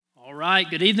right,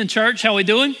 good evening, church. How we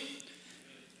doing?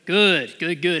 Good.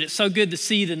 It's so good to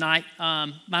see you tonight.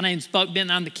 My name's Buck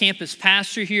Benton. I'm the campus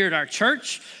pastor here at our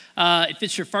church. If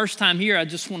it's your first time here, I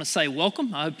just want to say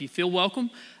welcome. I hope you feel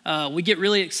welcome. We get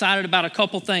really excited about a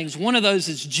couple things. One of those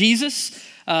is Jesus.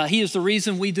 He is the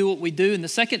reason we do what we do. And the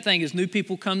second thing is new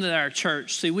people come to our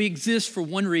church. See, we exist for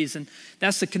one reason.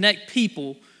 That's to connect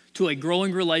people to a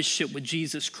growing relationship with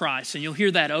Jesus Christ. And you'll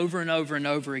hear that over and over and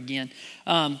over again.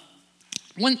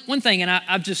 One thing, and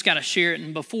I've just got to share it,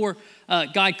 and before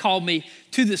God called me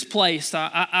to this place,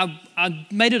 I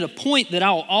made it a point that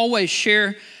I'll always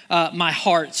share my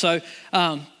heart. So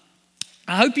I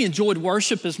hope you enjoyed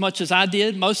worship as much as I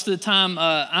did. Most of the time,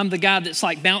 I'm the guy that's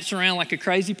like bouncing around like a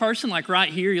crazy person. Like right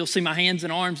here, you'll see my hands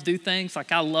and arms do things.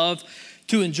 Like I love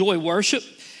to enjoy worship.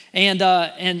 And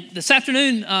this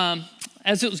afternoon,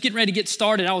 as it was getting ready to get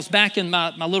started, I was back in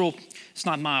my little, it's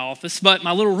not my office, but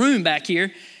my little room back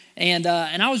here. And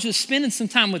I was just spending some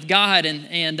time with God,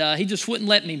 and he just wouldn't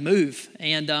let me move.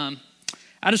 And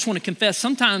I just want to confess,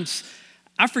 sometimes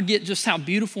I forget just how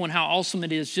beautiful and how awesome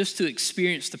it is just to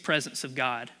experience the presence of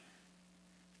God,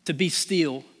 to be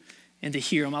still and to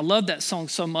hear him. I love that song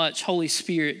so much, Holy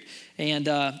Spirit. And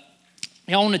I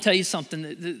want to tell you something,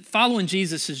 that following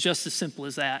Jesus is just as simple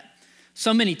as that.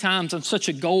 So many times I'm such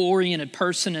a goal-oriented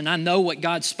person, and I know what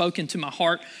God's spoken to my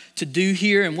heart to do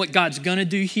here and what God's going to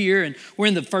do here, and we're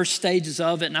in the first stages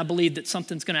of it, and I believe that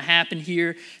something's going to happen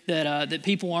here that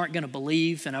people aren't going to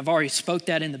believe, and I've already spoke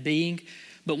that in the being.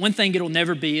 But one thing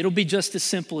it'll be just as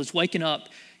simple as waking up,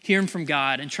 hearing from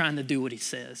God, and trying to do what he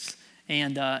says.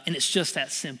 And it's just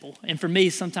that simple. And for me,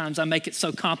 sometimes I make it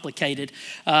so complicated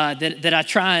that I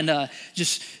try and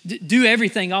just do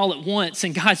everything all at once.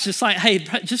 And God's just like, hey,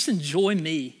 just enjoy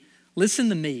me. Listen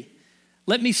to me.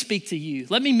 Let me speak to you.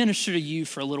 Let me minister to you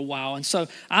for a little while. And so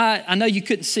I know you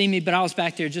couldn't see me, but I was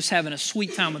back there just having a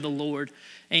sweet time with the Lord.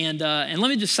 And let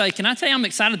me just say, can I tell you I'm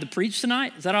excited to preach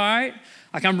tonight? Is that all right?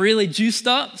 Like I'm really juiced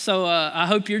up. So I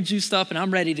hope you're juiced up and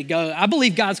I'm ready to go. I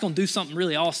believe God's going to do something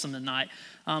really awesome tonight.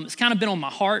 It's kind of been on my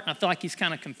heart, and I feel like he's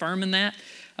kind of confirming that.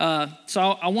 So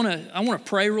I want to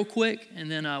pray real quick, and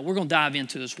then we're going to dive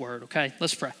into his word, okay?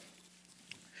 Let's pray.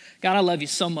 God, I love you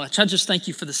so much. I just thank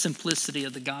you for the simplicity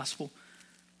of the gospel.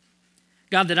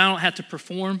 God, that I don't have to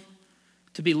perform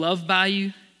to be loved by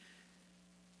you.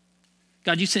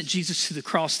 God, you sent Jesus to the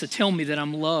cross to tell me that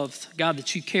I'm loved. God,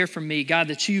 that you care for me. God,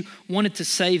 that you wanted to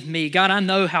save me. God, I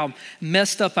know how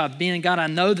messed up I've been. God, I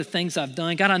know the things I've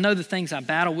done. God, I know the things I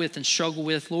battle with and struggle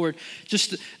with. Lord,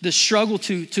 just the struggle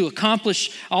to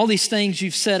accomplish all these things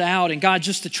you've set out. And God,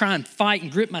 just to try and fight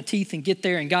and grit my teeth and get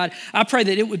there. And God, I pray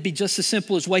that it would be just as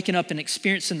simple as waking up and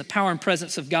experiencing the power and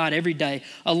presence of God every day.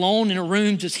 Alone in a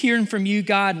room, just hearing from you,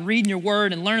 God, and reading your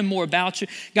word and learning more about you.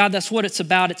 God, that's what it's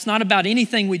about. It's not about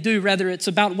anything we do. Rather, it's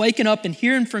about waking up and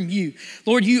hearing from you.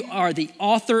 Lord, you are the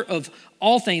author of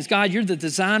all things. God, you're the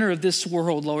designer of this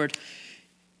world, Lord.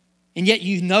 And yet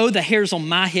you know the hairs on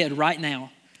my head right now.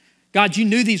 God, you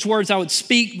knew these words I would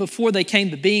speak before they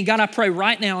came to being. God, I pray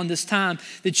right now in this time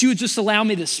that you would just allow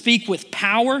me to speak with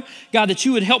power. God, that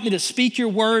you would help me to speak your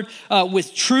word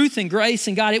with truth and grace.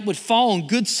 And God, it would fall on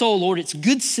good soil, Lord. It's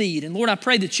good seed. And Lord, I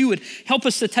pray that you would help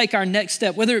us to take our next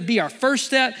step, whether it be our first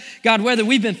step, God, whether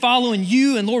we've been following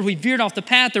you and Lord, we veered off the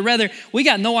path, or rather we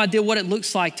got no idea what it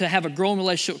looks like to have a growing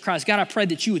relationship with Christ. God, I pray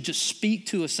that you would just speak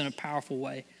to us in a powerful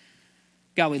way.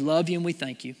 God, we love you and we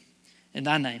thank you. In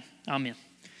thy name, amen.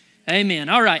 Amen.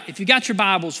 All right, if you got your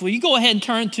Bibles, will you go ahead and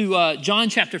turn to John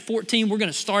chapter 14. We're going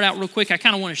to start out real quick. I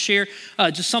kind of want to share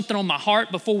just something on my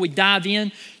heart before we dive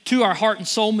in to our heart and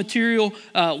soul material,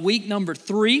 week number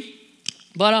 3.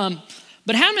 But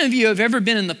how many of you have ever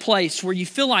been in the place where you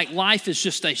feel like life is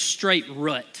just a straight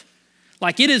rut?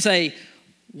 Like it is a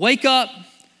wake up,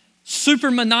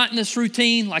 super monotonous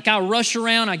routine. Like I rush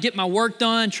around, I get my work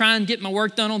done, try and get my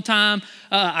work done on time.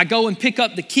 I go and pick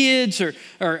up the kids or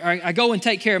I go and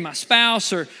take care of my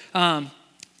spouse or I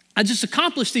just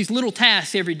accomplish these little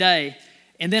tasks every day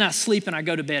and then I sleep and I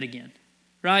go to bed again,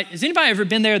 right? Has anybody ever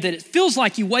been there that it feels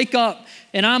like you wake up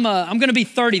and I'm going to be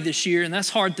 30 this year and that's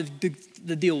hard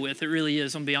to deal with. It really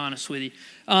is, I'm going to be honest with you.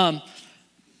 But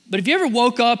if you ever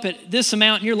woke up at this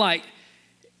amount and you're like,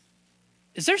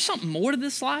 is there something more to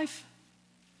this life?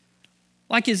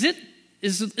 Like, is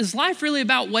life really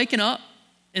about waking up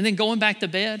and then going back to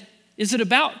bed? Is it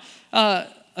about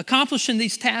accomplishing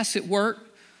these tasks at work?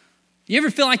 You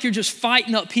ever feel like you're just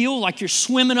fighting uphill, like you're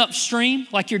swimming upstream,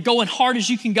 like you're going hard as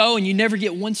you can go and you never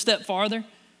get one step farther?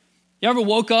 You ever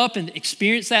woke up and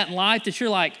experienced that in life that you're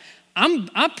like,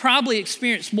 I've probably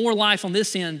experienced more life on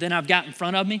this end than I've got in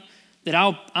front of me, that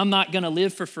I'm not going to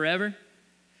live for forever?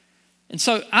 And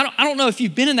so I don't know if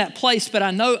you've been in that place, but I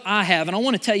know I have. And I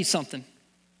want to tell you something.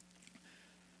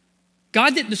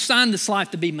 God didn't design this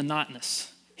life to be monotonous.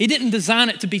 He didn't design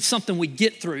it to be something we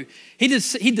get through. He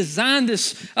designed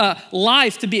this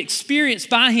life to be experienced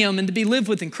by him and to be lived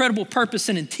with incredible purpose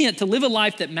and intent, to live a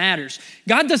life that matters.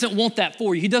 God doesn't want that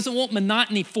for you. He doesn't want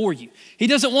monotony for you. He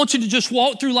doesn't want you to just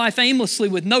walk through life aimlessly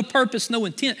with no purpose, no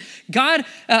intent. God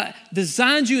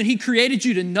designed you and he created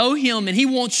you to know him, and he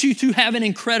wants you to have an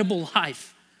incredible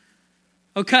life.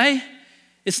 Okay?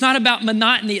 It's not about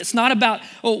monotony. It's not about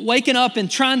waking up and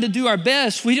trying to do our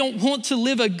best. We don't want to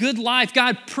live a good life.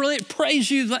 God, praise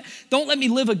you. Don't let me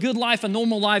live a good life, a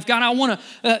normal life. God, I want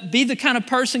to be the kind of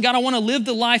person, God, I want to live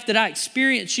the life that I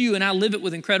experience you, and I live it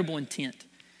with incredible intent.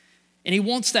 And he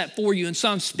wants that for you. And so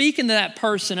I'm speaking to that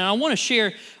person, and I want to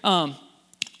share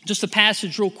just a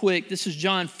passage real quick. This is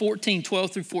John 14,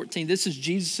 12 through 14. This is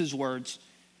Jesus' words.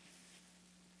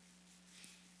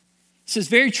 It says,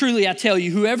 very truly, I tell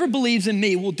you, whoever believes in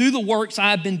me will do the works I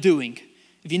have been doing.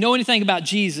 If you know anything about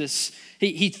Jesus,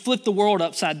 he flipped the world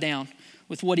upside down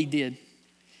with what he did.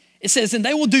 It says, and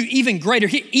they will do even greater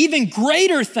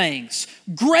things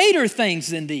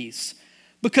than these,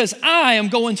 because I am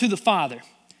going to the Father,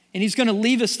 and he's going to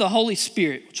leave us the Holy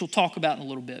Spirit, which we'll talk about in a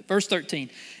little bit. Verse 13,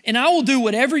 and I will do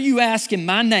whatever you ask in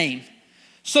my name,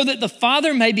 so that the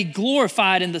Father may be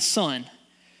glorified in the Son.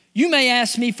 You may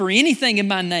ask me for anything in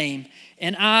my name,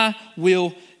 and I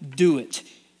will do it.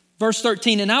 Verse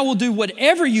 13, and I will do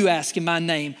whatever you ask in my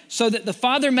name, so that the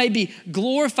Father may be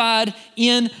glorified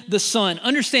in the Son.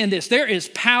 Understand this, there is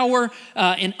power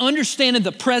in understanding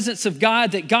the presence of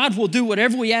God, that God will do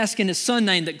whatever we ask in his Son's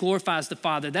name that glorifies the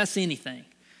Father. That's anything.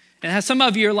 And some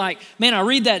of you are like, man, I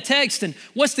read that text, and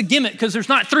what's the gimmick? Because there's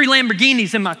not 3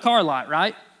 Lamborghinis in my car lot,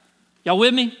 right? Y'all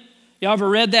with me? Y'all ever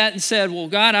read that and said, well,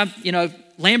 God,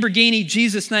 Lamborghini,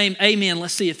 Jesus' name, amen.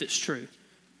 Let's see if it's true,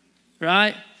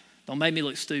 right? Don't make me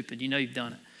look stupid. You know you've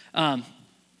done it.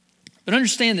 But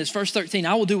understand this, verse 13,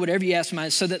 I will do whatever you ask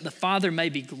me so that the Father may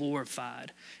be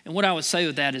glorified. And what I would say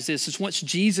with that is this, is once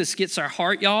Jesus gets our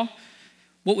heart, y'all,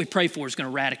 what we pray for is going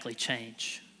to radically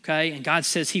change, okay? And God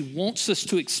says he wants us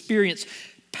to experience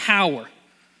power.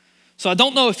 So I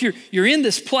don't know if you're in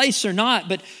this place or not,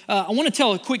 but I want to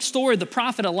tell a quick story of the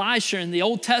prophet Elisha in the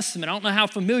Old Testament. I don't know how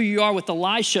familiar you are with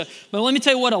Elisha, but let me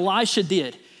tell you what Elisha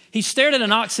did. He stared at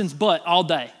an oxen's butt all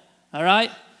day, all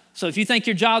right? So if you think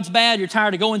your job's bad, you're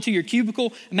tired of going to your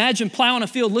cubicle, imagine plowing a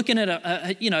field looking at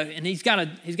and he's got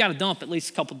to dump at least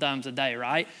a couple times a day,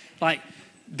 right? Like,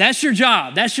 that's your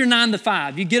job. That's your 9 to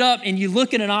 5. You get up and you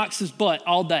look at an ox's butt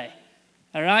all day,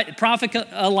 all right? The prophet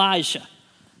Elisha.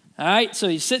 All right, so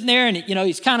he's sitting there and,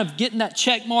 he's kind of getting that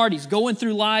check mark. He's going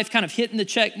through life, kind of hitting the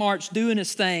check marks, doing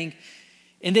his thing.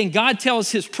 And then God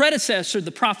tells his predecessor,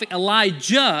 the prophet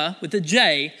Elijah, with a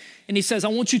J, and he says, I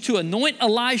want you to anoint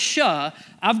Elisha.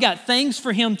 I've got things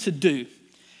for him to do.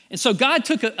 And so God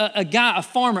took a guy, a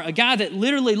farmer, a guy that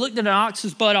literally looked at an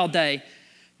ox's butt all day.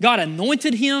 God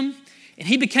anointed him, and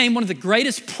he became one of the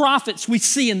greatest prophets we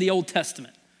see in the Old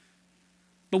Testament.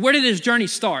 But where did his journey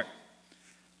start?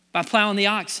 By plowing the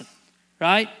oxen,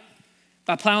 right?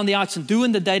 By plowing the oxen,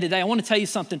 doing the day-to-day. I want to tell you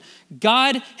something.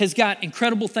 God has got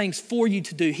incredible things for you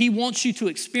to do. He wants you to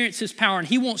experience his power, and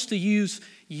he wants to use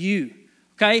you,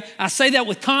 okay? I say that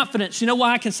with confidence. You know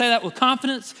why I can say that with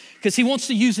confidence? Because he wants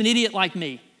to use an idiot like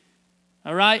me,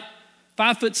 all right?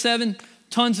 5'7",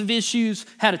 tons of issues,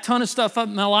 had a ton of stuff up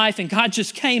in my life, and God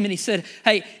just came and he said,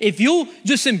 hey, if you'll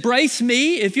just embrace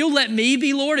me, if you'll let me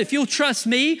be Lord, if you'll trust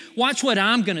me, watch what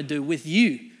I'm going to do with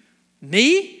you.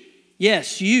 Me?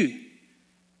 Yes, you,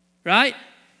 right?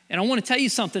 And I want to tell you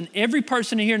something. Every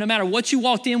person in here, no matter what you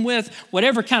walked in with,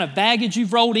 whatever kind of baggage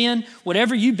you've rolled in,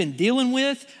 whatever you've been dealing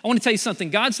with, I want to tell you something.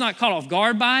 God's not caught off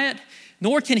guard by it,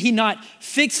 nor can he not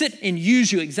fix it and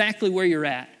use you exactly where you're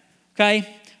at,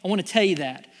 okay? I want to tell you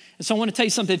that. And so I want to tell you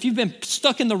something. If you've been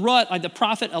stuck in the rut like the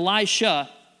prophet Elisha,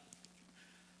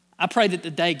 I pray that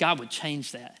today God would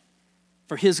change that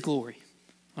for his glory,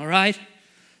 all right?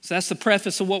 So that's the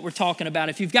preface of what we're talking about.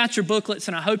 If you've got your booklets,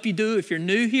 and I hope you do, if you're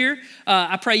new here,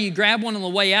 I pray you grab one on the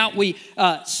way out. We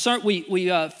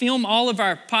film all of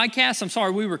our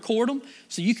podcasts. We record them.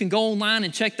 So you can go online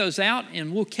and check those out,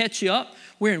 and we'll catch you up.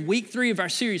 We're in week 3 of our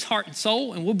series, Heart and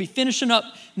Soul, and we'll be finishing up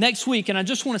next week. And I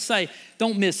just want to say,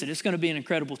 don't miss it. It's going to be an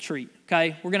incredible treat,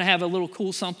 okay? We're going to have a little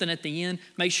cool something at the end.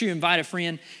 Make sure you invite a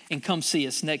friend and come see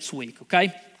us next week,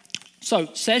 okay?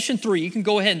 So session 3, you can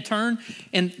go ahead and turn.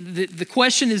 And the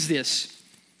question is this: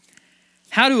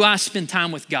 how do I spend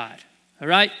time with God? All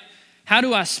right? How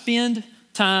do I spend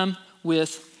time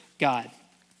with God?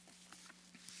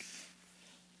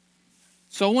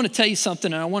 So I want to tell you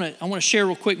something, and I want to share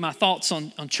real quick my thoughts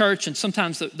on church and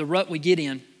sometimes the rut we get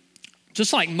in.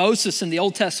 Just like Moses in the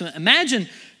Old Testament, imagine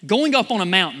going up on a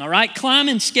mountain, all right?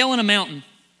 Climbing, scaling a mountain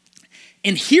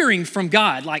and hearing from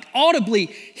God, like audibly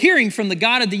hearing from the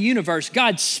God of the universe,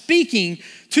 God speaking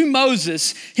to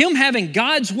Moses, him having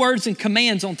God's words and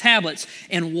commands on tablets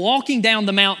and walking down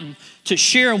the mountain to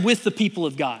share them with the people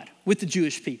of God, with the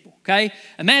Jewish people, okay?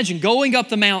 Imagine going up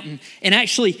the mountain and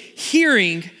actually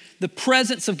hearing the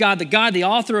presence of God, the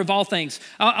author of all things.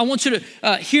 I want you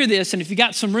to hear this, and if you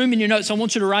got some room in your notes, I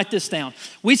want you to write this down.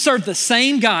 We serve the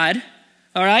same God,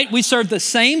 all right? We serve the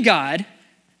same God,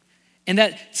 and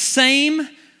that same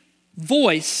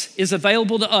voice is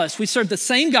available to us. We serve the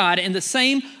same God, and the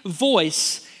same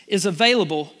voice is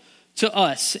available to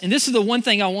us. And this is the one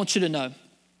thing I want you to know,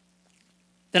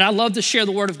 that I love to share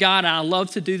the word of God, and I love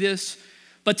to do this,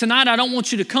 but tonight I don't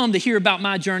want you to come to hear about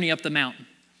my journey up the mountain,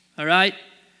 all right?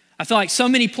 I feel like so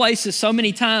many places, so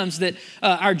many times that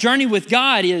our journey with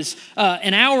God is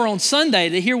an hour on Sunday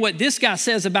to hear what this guy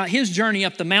says about his journey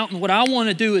up the mountain. What I want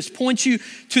to do is point you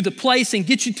to the place and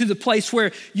get you to the place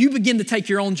where you begin to take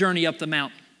your own journey up the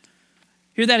mountain.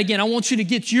 Hear that again. I want you to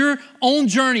get your own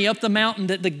journey up the mountain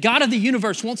that the God of the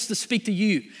universe wants to speak to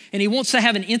you, and he wants to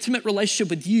have an intimate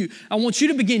relationship with you. I want you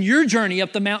to begin your journey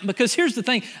up the mountain, because here's the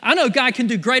thing. I know God can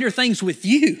do greater things with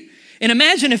you. And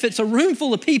imagine if it's a room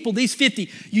full of people, these 50,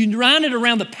 united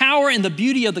around the power and the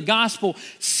beauty of the gospel,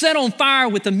 set on fire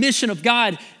with the mission of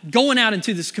God going out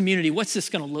into this community. What's this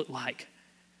going to look like?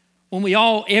 When we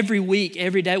all, every week,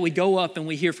 every day, we go up and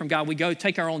we hear from God. We go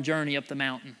take our own journey up the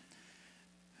mountain,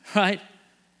 right?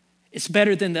 It's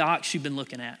better than the ox you've been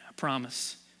looking at, I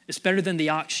promise. It's better than the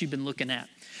ox you've been looking at.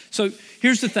 So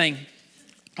here's the thing.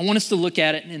 I want us to look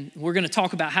at it, and we're going to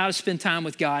talk about how to spend time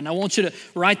with God. And I want you to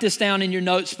write this down in your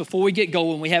notes before we get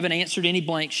going. We haven't answered any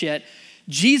blanks yet.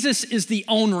 Jesus is the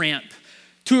on-ramp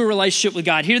to a relationship with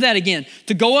God. Hear that again.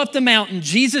 To go up the mountain,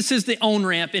 Jesus is the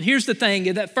on-ramp. And here's the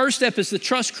thing. That first step is to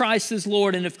trust Christ as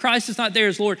Lord. And if Christ is not there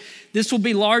as Lord, this will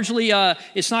be largely,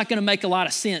 it's not going to make a lot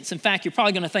of sense. In fact, you're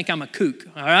probably going to think I'm a kook,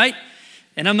 all right?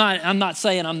 And I'm not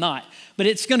saying I'm not. But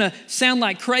it's going to sound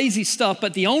like crazy stuff.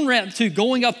 But the on-ramp to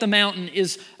going up the mountain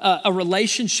is a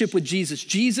relationship with Jesus.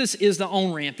 Jesus is the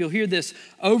on-ramp. You'll hear this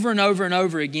over and over and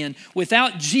over again.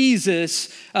 Without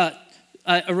Jesus, a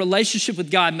relationship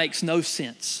with God makes no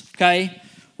sense, okay,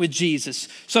 with Jesus.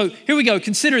 So here we go.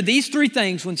 Consider these three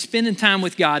things when spending time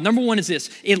with God. Number one is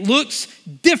this. It looks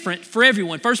different for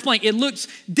everyone. First blank, it looks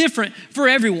different for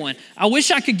everyone. I wish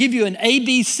I could give you an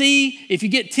ABC. If you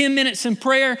get 10 minutes in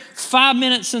prayer, 5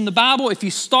 minutes in the Bible, if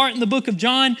you start in the book of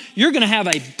John, you're going to have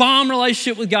a bomb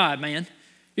relationship with God, man.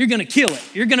 You're going to kill it.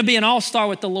 You're going to be an all-star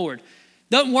with the Lord.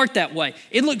 Doesn't work that way.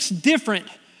 It looks different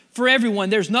for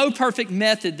everyone. There's no perfect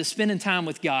method to spending time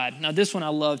with God. Now, this one I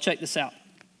love. Check this out.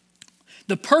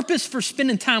 The purpose for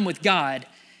spending time with God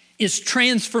is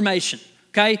transformation,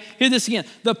 okay? Hear this again.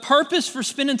 The purpose for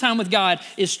spending time with God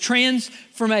is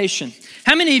transformation.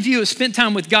 How many of you have spent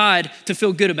time with God to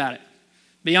feel good about it?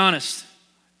 Be honest.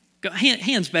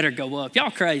 Hands better go up.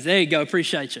 Y'all crazy. There you go.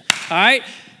 Appreciate you. All right?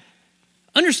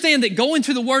 Understand that going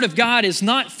to the Word of God is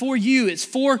not for you. It's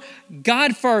for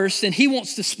God first, and He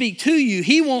wants to speak to you.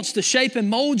 He wants to shape and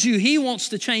mold you. He wants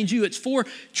to change you. It's for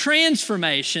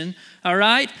transformation, all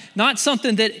right? Not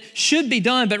something that should be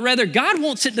done, but rather God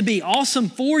wants it to be awesome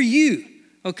for you,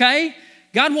 okay?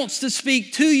 God wants to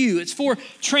speak to you. It's for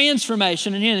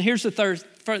transformation. And then here's the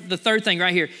third thing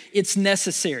right here. It's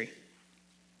necessary.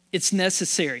 It's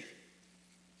necessary.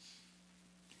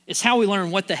 It's how we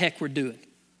learn what the heck we're doing.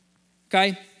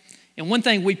 Okay? And one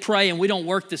thing we pray, and we don't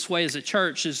work this way as a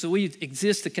church, is that we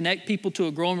exist to connect people to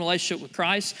a growing relationship with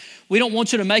Christ. We don't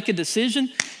want you to make a decision,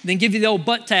 then give you the old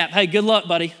butt tap. Hey, good luck,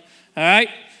 buddy. All right?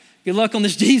 Good luck on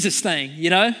this Jesus thing, you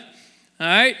know? All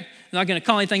right? I'm not going to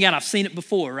call anything out. I've seen it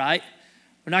before, right?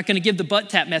 We're not going to give the butt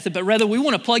tap method, but rather we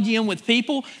want to plug you in with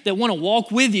people that want to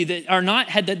walk with you,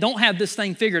 that don't have this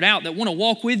thing figured out, that want to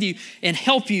walk with you and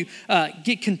help you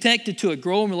get connected to a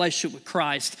growing relationship with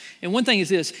Christ. And one thing is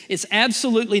this, it's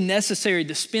absolutely necessary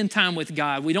to spend time with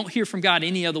God. We don't hear from God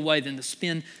any other way than to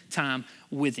spend time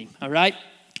with Him, all right?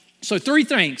 So 3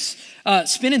 things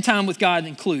spending time with God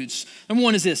includes. Number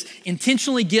 1 is this,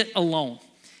 intentionally get alone.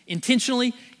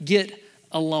 Intentionally get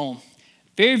alone.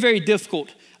 Very, very difficult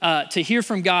to hear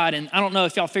from God, and I don't know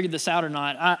if y'all figured this out or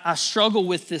not. I struggle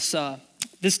with this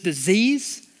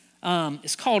disease.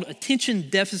 It's called attention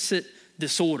deficit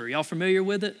disorder. Y'all familiar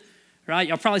with it? Right?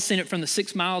 Y'all probably seen it from the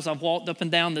 6 miles I've walked up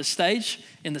and down this stage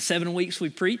in the 7 weeks we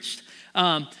preached.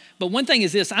 But one thing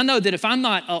is this, I know that if I'm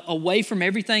not away from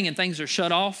everything and things are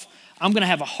shut off, I'm going to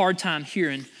have a hard time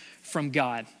hearing from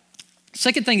God.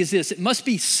 Second thing is this: it must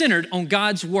be centered on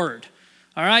God's word.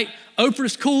 All right?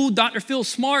 Oprah's cool, Dr. Phil's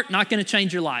smart, not gonna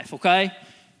change your life, okay?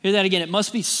 Hear that again. It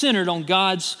must be centered on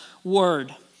God's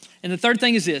word. And the third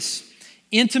thing is this: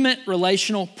 intimate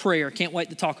relational prayer. Can't wait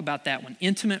to talk about that one.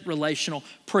 Intimate relational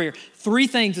prayer. 3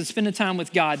 things in spending time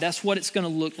with God. That's what it's gonna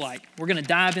look like. We're gonna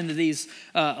dive into these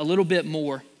a little bit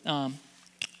more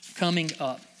coming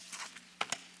up.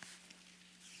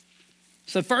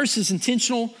 So first is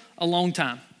intentional alone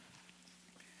time.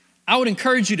 I would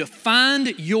encourage you to find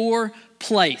your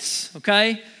place,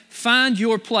 okay? Find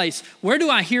your place. Where do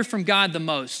I hear from God the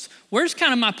most? Where's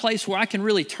kind of my place where I can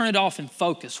really turn it off and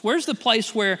focus? Where's the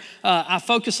place where I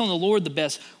focus on the Lord the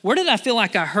best? Where did I feel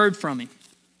like I heard from him?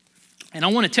 And I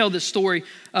want to tell this story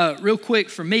real quick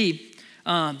for me.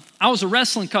 I was a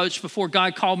wrestling coach before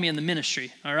God called me in the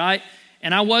ministry, all right?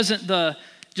 And I wasn't the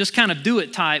just kind of do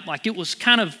it type. Like it was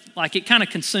kind of like it kind of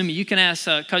consumed me. You can ask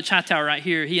Coach Hightower right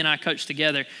here. He and I coached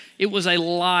together. It was a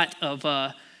lot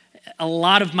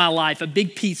of my life, a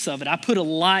big piece of it. I put a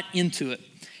lot into it.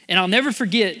 And I'll never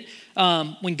forget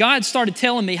when God started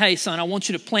telling me, hey, son, I want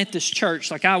you to plant this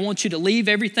church. Like I want you to leave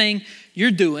everything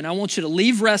you're doing. I want you to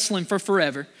leave wrestling for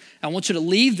forever. I want you to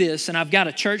leave this, and I've got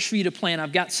a church for you to plant.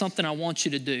 I've got something I want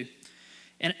you to do.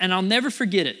 And I'll never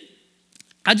forget it.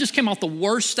 I just came off the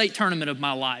worst state tournament of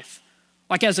my life.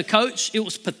 Like as a coach, it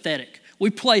was pathetic. We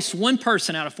placed 1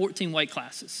 person out of 14 weight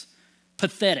classes.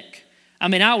 Pathetic. I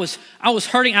mean, I was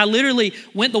hurting. I literally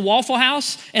went to Waffle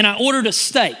House and I ordered a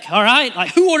steak, all right?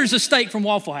 Like who orders a steak from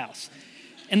Waffle House?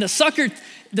 And the sucker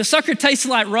tasted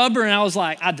like rubber, and I was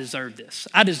like, I deserve this.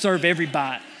 I deserve every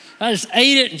bite. I just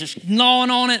ate it and just gnawing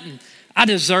on it, and I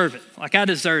deserve it. Like I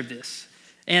deserve this.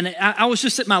 And I was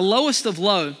just at my lowest of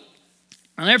low.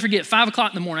 I'll never forget, 5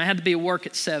 o'clock in the morning, I had to be at work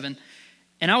at 7.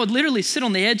 And I would literally sit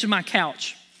on the edge of my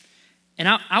couch and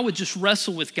I would just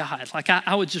wrestle with God. Like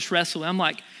I would just wrestle. I'm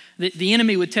like, the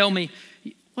enemy would tell me,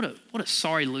 what a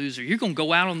sorry loser. You're going to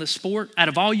go out on this sport. Out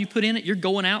of all you put in it, you're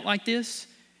going out like this.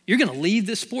 You're going to leave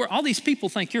this sport. All these people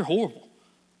think you're horrible.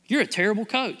 You're a terrible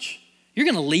coach. You're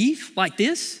going to leave like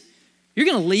this. You're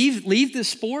going to leave this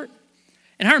sport.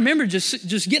 And I remember just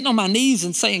getting on my knees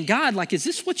and saying, God, like, is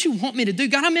this what you want me to do?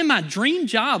 God, I'm in my dream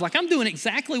job. Like, I'm doing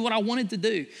exactly what I wanted to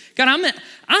do. God,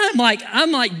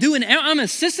 I'm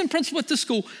assistant principal at the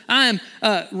school. I am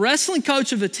a wrestling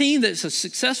coach of a team that's a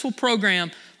successful program.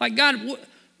 Like, God,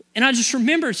 and I just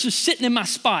remember just sitting in my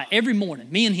spot every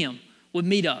morning. Me and him would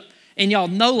meet up. And y'all,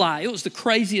 no lie, it was the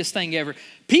craziest thing ever.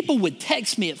 People would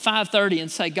text me at 5:30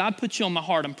 and say, God put you on my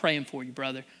heart. I'm praying for you,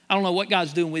 brother. I don't know what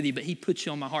God's doing with you, but he put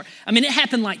you on my heart. I mean, it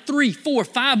happened like 3, 4,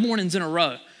 5 mornings in a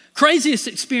row. Craziest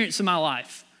experience of my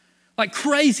life. Like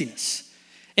craziness.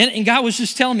 And God was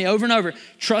just telling me over and over,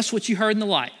 trust what you heard in the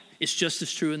light. It's just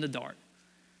as true in the dark.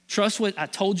 Trust what I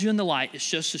told you in the light. It's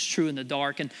just as true in the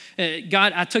dark. And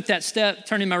God, I took that step,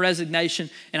 turned in my resignation,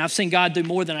 and I've seen God do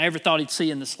more than I ever thought he'd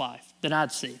see in this life, that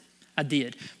I'd see. I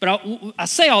did. But I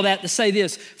say all that to say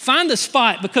this. Find the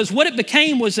spot, because what it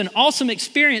became was an awesome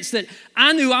experience that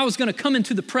I knew I was going to come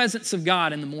into the presence of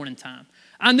God in the morning time.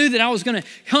 I knew that I was going to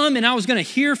come and I was going to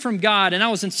hear from God. And I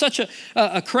was in such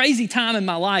a crazy time in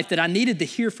my life that I needed to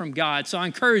hear from God. So I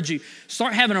encourage you,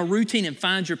 start having a routine and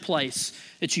find your place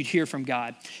that you'd hear from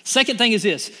God. Second thing is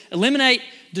this: eliminate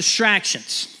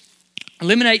distractions.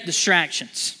 Eliminate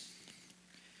distractions.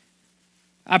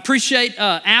 I appreciate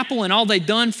Apple and all they've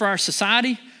done for our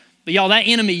society, but y'all, that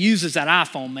enemy uses that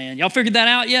iPhone, man. Y'all figured that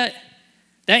out yet?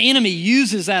 That enemy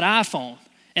uses that iPhone.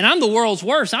 And I'm the world's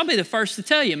worst. I'll be the first to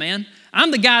tell you, man.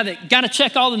 I'm the guy that got to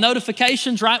check all the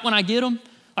notifications right when I get them.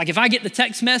 Like if I get the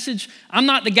text message, I'm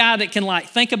not the guy that can like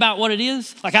think about what it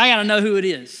is. Like I got to know who it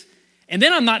is. And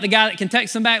then I'm not the guy that can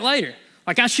text them back later.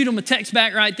 Like I shoot them a text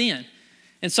back right then.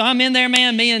 And so I'm in there,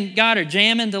 man. Me and God are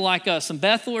jamming to like some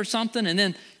Bethel or something. And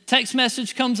then text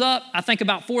message comes up. I think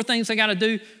about 4 things I got to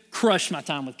do. Crush my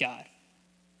time with God,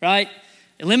 right?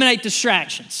 Eliminate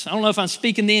distractions. I don't know if I'm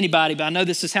speaking to anybody, but I know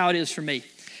this is how it is for me.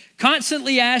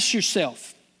 Constantly ask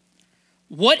yourself,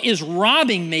 what is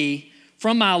robbing me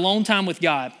from my alone time with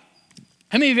God?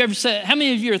 How many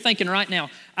of you are thinking right now,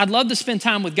 I'd love to spend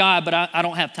time with God, but I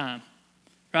don't have time,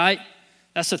 right?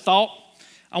 That's a thought.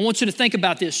 I want you to think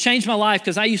about this. Changed my life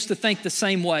because I used to think the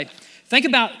same way. Think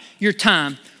about your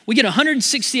time. We get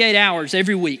 168 hours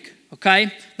every week,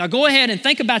 okay? Now go ahead and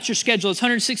think about your schedule. It's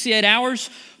 168 hours.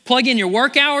 Plug in your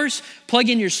work hours, plug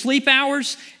in your sleep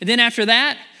hours, and then after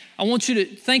that, I want you to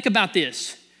think about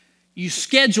this. You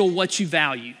schedule what you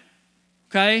value,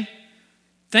 okay?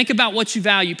 Think about what you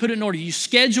value. Put it in order. You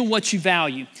schedule what you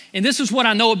value. And this is what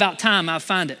I know about time. I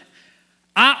find it.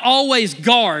 I always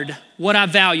guard what I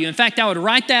value. In fact, I would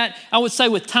write that, I would say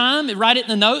with time, write it in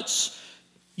the notes.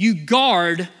 You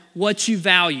guard what you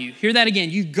value. Hear that again.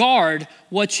 You guard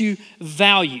what you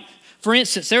value. For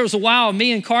instance, there was a while,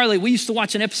 me and Carly, we used to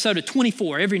watch an episode of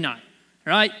 24 every night,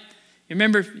 right? You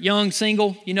remember young,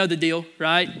 single, you know the deal,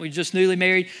 right? We're just newly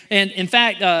married. And in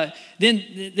fact,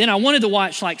 then I wanted to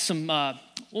watch like some,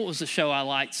 what was the show I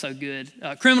liked so good?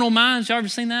 Criminal Minds, y'all ever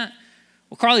seen that?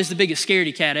 Well, Carly's the biggest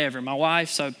scaredy cat ever, my wife,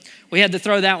 so we had to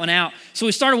throw that one out. So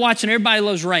we started watching Everybody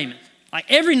Loves Raymond. Like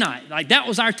every night, like that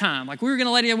was our time. Like we were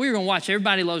gonna watch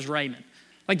Everybody Loves Raymond.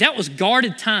 Like that was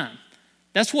guarded time.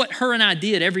 That's what her and I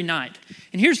did every night.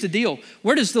 And here's the deal.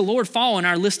 Where does the Lord fall in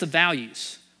our list of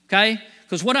values? Okay?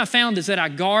 Because what I found is that I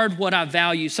guard what I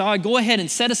value. So I go ahead and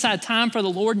set aside time for the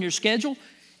Lord in your schedule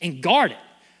and guard it.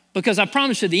 Because I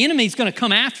promise you, the enemy's gonna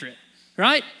come after it,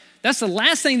 right? That's the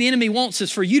last thing the enemy wants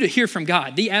is for you to hear from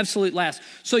God, the absolute last.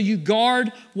 So you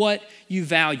guard what you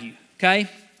value, okay?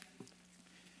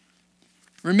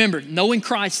 Remember, knowing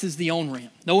Christ is the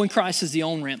on-ramp. Knowing Christ is the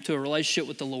on-ramp to a relationship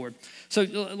with the Lord. So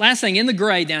last thing, in the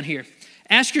gray down here,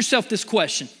 ask yourself this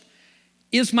question.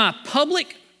 Is my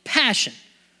public passion,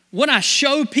 what I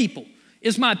show people,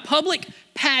 is my public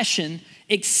passion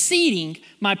exceeding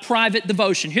my private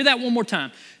devotion? Hear that one more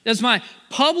time. Does my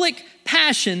public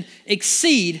passion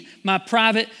exceed my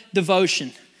private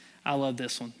devotion? I love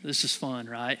this one. This is fun,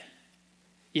 right?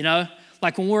 You know,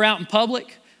 like when we're out in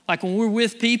public, like when we're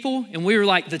with people and we're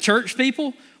like the church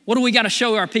people, what do we got to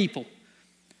show our people?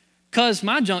 Because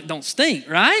my junk don't stink,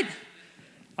 right?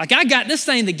 Like I got this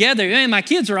thing together. Man, my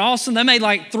kids are awesome. They made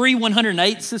like 3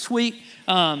 108s this week.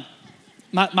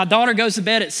 My daughter goes to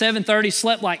bed at 7:30,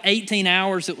 slept like 18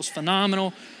 hours. It was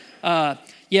phenomenal. I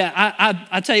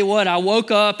tell you what, I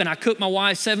woke up and I cooked my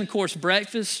wife 7-course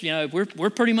breakfast. You know, we're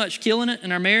pretty much killing it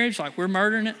in our marriage. Like we're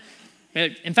murdering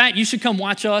it. In fact, you should come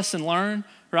watch us and learn,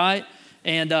 right?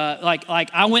 And like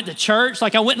I went to church.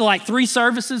 Like I went to like 3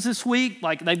 services this week.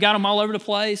 Like they've got them all over the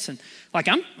place. And like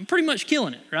I'm pretty much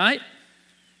killing it, right?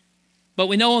 But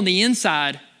we know on the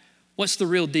inside, what's the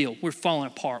real deal? We're falling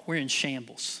apart. We're in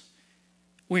shambles.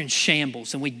 We're in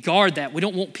shambles, and we guard that. We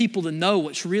don't want people to know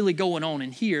what's really going on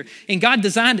in here. And God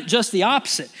designed it just the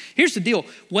opposite. Here's the deal.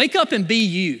 Wake up and be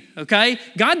you, okay?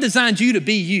 God designed you to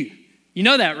be you. You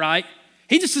know that, right?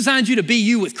 He just designed you to be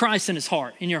you with Christ in his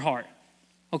heart, in your heart,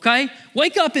 okay?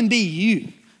 Wake up and be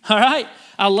you, all right?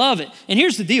 I love it. And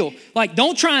here's the deal. Like,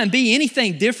 don't try and be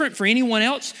anything different for anyone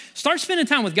else. Start spending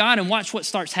time with God and watch what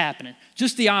starts happening.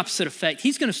 Just the opposite effect.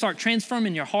 He's going to start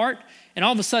transforming your heart. And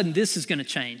all of a sudden, this is going to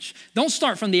change. Don't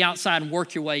start from the outside and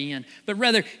work your way in, but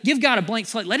rather give God a blank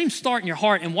slate. Let him start in your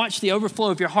heart and watch the overflow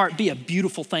of your heart be a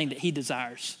beautiful thing that he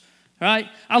desires, right?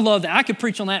 I love that. I could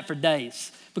preach on that for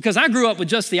days because I grew up with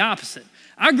just the opposite.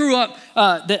 I grew up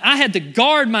that I had to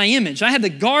guard my image. I had to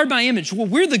guard my image. Well,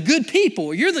 we're the good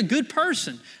people. You're the good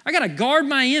person. I got to guard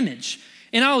my image.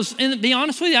 And to be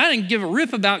honest with you, I didn't give a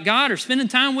rip about God or spending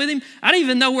time with him. I didn't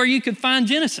even know where you could find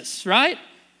Genesis, right?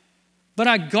 But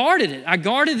I guarded it. I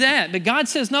guarded that. But God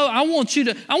says, no, I want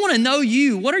to know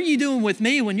you. What are you doing with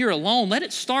me when you're alone? Let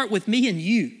it start with me and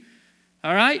you.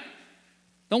 All right?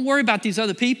 Don't worry about these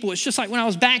other people. It's just like when I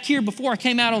was back here before I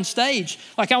came out on stage,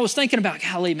 like I was thinking about,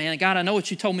 golly, man, God, I know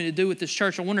what you told me to do with this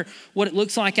church. I wonder what it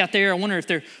looks like out there. I wonder if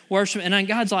they're worshiping. And then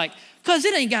God's like, because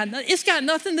it's got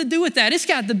nothing to do with that. It's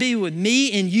got to be with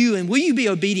me and you. And will you be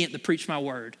obedient to preach my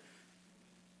word?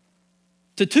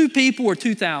 To 2 people or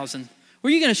 2,000? Are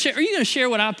you going to share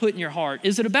what I put in your heart?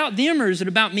 Is it about them or is it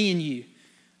about me and you?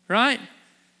 Right?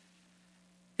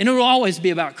 And it will always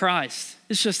be about Christ.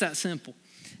 It's just that simple.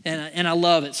 And I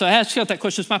love it. So I ask yourself that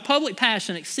question. Is my public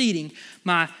passion exceeding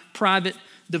my private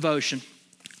devotion?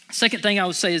 Second thing I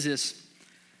would say is this.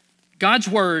 God's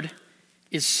word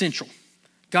is central.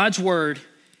 God's word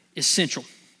is central.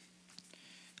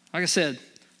 Like I said,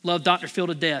 love Dr. Phil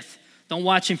to death. Don't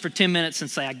watch him for 10 minutes and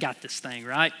say, I got this thing,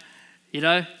 right? You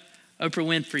know? Oprah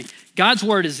Winfrey. God's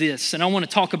word is this, and I want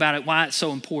to talk about it, why it's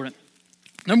so important.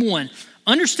 Number 1,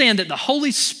 understand that the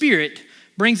Holy Spirit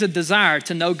brings a desire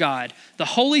to know God. The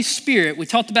Holy Spirit, we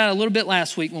talked about it a little bit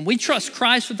last week, when we trust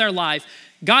Christ with our life,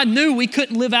 God knew we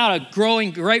couldn't live out a growing,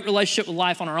 great relationship with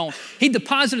life on our own. He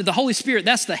deposited the Holy Spirit.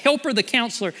 That's the helper, the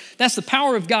counselor. That's the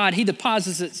power of God. He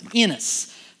deposits it in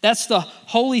us. That's the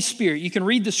Holy Spirit. You can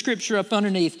read the scripture up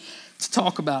underneath to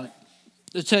talk about it,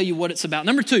 to tell you what it's about.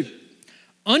 Number 2,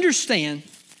 understand,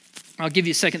 I'll give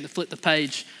you a second to flip the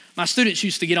page. My students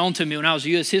used to get on to me when I was a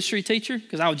U.S. history teacher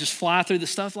because I would just fly through the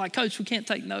stuff like, Coach, we can't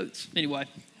take notes. Anyway,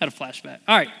 had a flashback.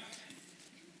 All right.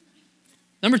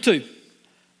 Number 2,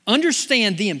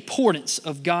 understand the importance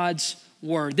of God's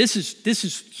word. This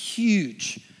is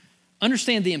huge.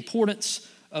 Understand the importance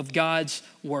of God's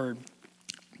word.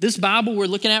 This Bible we're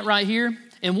looking at right here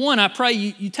And one, I pray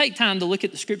you take time to look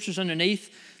at the scriptures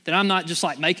underneath, that I'm not just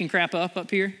like making crap up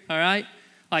here, all right?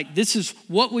 Like this is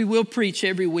what we will preach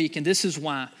every week, and this is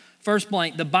why. First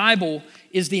blank, the Bible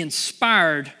is the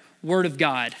inspired Word of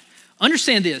God.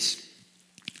 Understand this.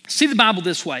 See the Bible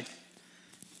this way.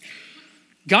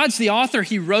 God's the author.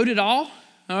 He wrote it all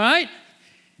right?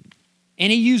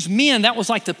 And he used men. That was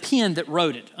like the pen that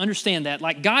wrote it. Understand that.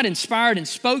 Like God inspired and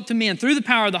spoke to men through the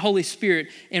power of the Holy Spirit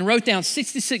and wrote down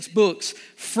 66 books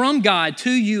from God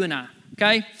to you and I,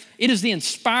 okay? It is the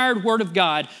inspired Word of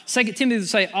God. 2 Timothy would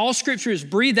say, all Scripture is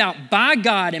breathed out by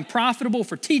God and profitable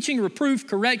for teaching, reproof,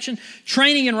 correction,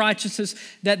 training in righteousness,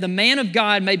 that the man of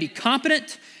God may be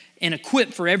competent and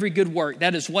equipped for every good work.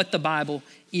 That is what the Bible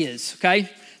is, okay?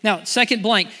 Now, second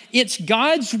blank, it's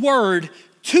God's Word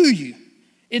to you.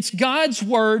 It's God's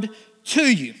Word to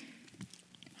you.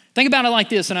 Think about it like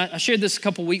this, and I shared this a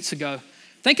couple weeks ago.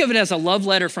 Think of it as a love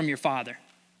letter from your Father,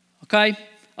 okay?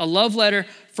 A love letter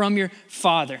from your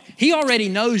Father. He already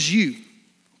knows you,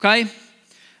 okay?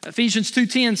 Ephesians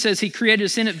 2:10 says he created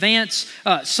us in advance.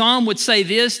 Psalm would say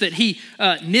this, that he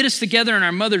knit us together in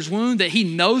our mother's womb, that he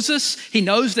knows us. He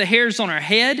knows the hairs on our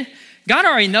head. God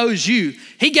already knows you.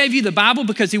 He gave you the Bible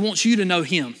because he wants you to know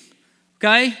him,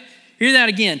 okay? Hear that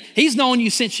again. He's known you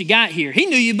since you got here. He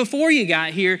knew you before you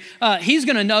got here. He's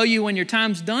going to know you when your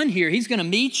time's done here. He's going to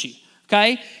meet you.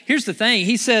 Okay, here's the thing.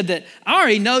 He said that I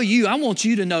already know you. I want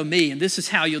you to know me, and this is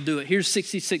how you'll do it. Here's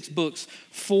 66 books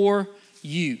for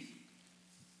you.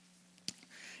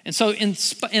 And so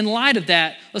in light of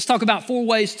that, let's talk about 4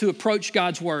 ways to approach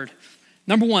God's Word.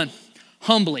 Number 1,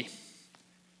 humbly.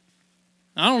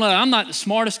 I don't know. I'm not the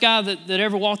smartest guy that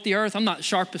ever walked the earth. I'm not the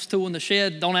sharpest tool in the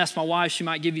shed. Don't ask my wife. She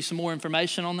might give you some more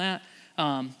information on that.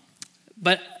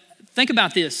 But think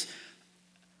about this.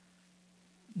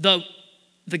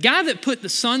 The guy that put the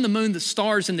sun, the moon, the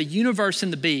stars, and the universe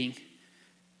into being,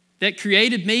 that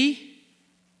created me,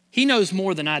 he knows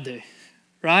more than I do,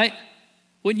 right?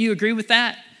 Wouldn't you agree with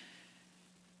that?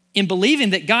 In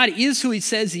believing that God is who he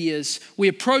says he is, we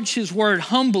approach his word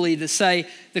humbly to say,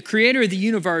 the creator of the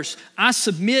universe, I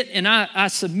submit and I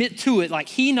submit to it like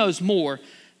he knows more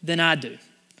than I do.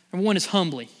 Number 1 is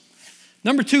humbly.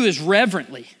 Number 2 is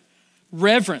reverently.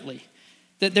 Reverently.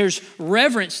 That there's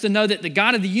reverence to know that the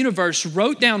God of the universe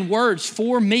wrote down words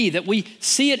for me, that we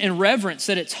see it in reverence,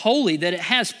 that it's holy, that it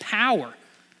has power,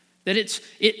 that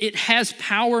it has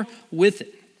power with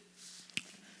it.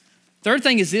 Third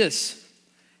thing is this,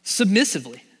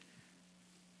 submissively.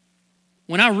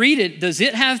 When I read it, does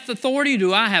it have authority or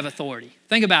do I have authority?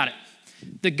 Think about it.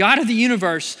 The God of the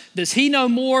universe, does he know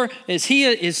more? Is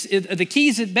the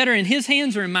keys better in his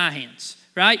hands or in my hands?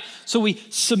 Right? So we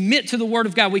submit to the word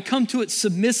of God. We come to it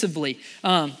submissively.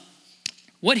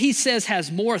 What he says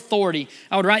has more authority.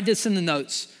 I would write this in the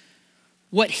notes.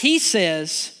 What he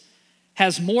says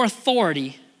has more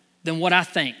authority than what I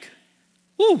think.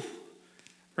 Woo!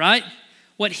 Right?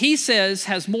 What he says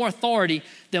has more authority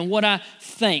than what I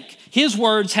think. His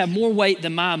words have more weight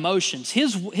than my emotions.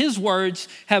 His words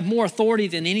have more authority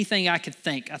than anything I could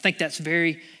think. I think that's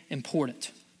very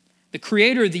important. The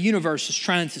creator of the universe is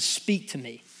trying to speak to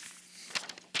me.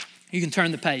 You can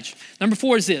turn the page. Number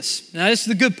 4 is this. Now, this is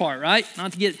the good part, right?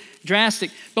 Not to get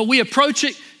drastic, but we approach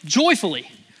it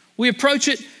joyfully. We approach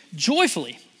it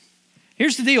joyfully.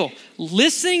 Here's the deal.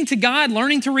 Listening to God,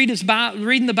 learning to reading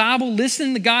the Bible,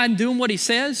 listening to God and doing what he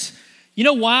says. You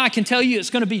know why I can tell you it's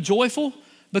going to be joyful?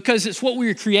 Because it's what we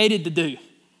were created to do.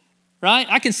 Right?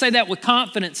 I can say that with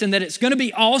confidence in that it's going to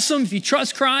be awesome if you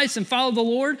trust Christ and follow the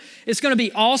Lord. It's going to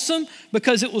be awesome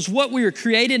because it was what we were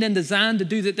created and designed to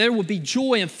do, that there will be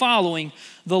joy in following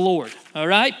the Lord. All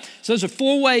right? So those are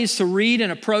 4 ways to read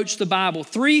and approach the Bible.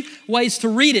 3 ways to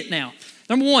read it now.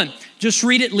 Number 1, just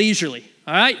read it leisurely.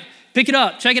 All right? Pick it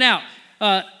up. Check it out.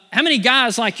 How many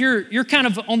guys, like you're kind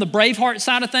of on the Braveheart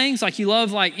side of things? Like you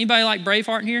love, like, anybody like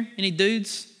Braveheart in here? Any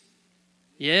dudes?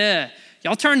 Yeah.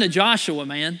 Y'all turn to Joshua,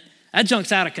 man. That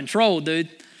junk's out of control, dude.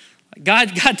 God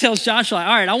tells Joshua,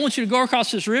 all right, I want you to go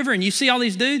across this river and you see all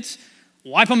these dudes,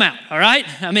 wipe them out, all right?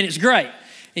 I mean, it's great.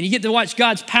 And you get to watch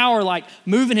God's power like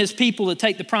moving his people to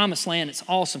take the promised land. It's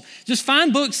awesome. Just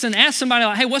find books and ask somebody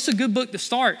like, hey, what's a good book to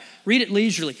start? Read it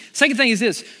leisurely. Second thing is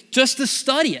this, just to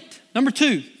study it. Number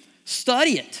 2,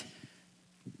 study it.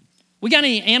 We got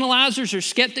any analyzers or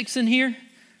skeptics in here?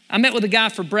 I met with a guy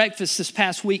for breakfast this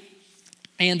past week.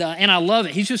 And I love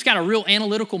it. He's just got a real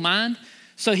analytical mind.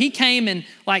 So he came and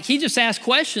he just asked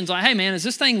questions like, hey man, is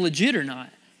this thing legit or not?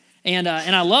 And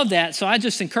I love that. So I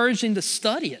just encouraged him to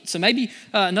study it. So maybe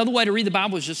another way to read the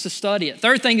Bible is just to study it.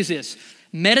 Third thing is this,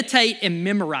 meditate and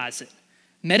memorize it.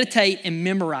 Meditate and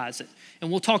memorize it. And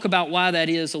we'll talk about why that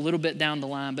is a little bit down the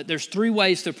line. But there's 3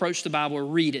 ways to approach the Bible or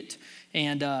read it.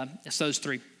 And it's those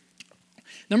 3.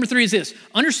 Number 3 is this.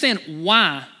 Understand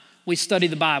why we study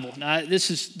the Bible. Now,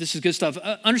 this is good stuff.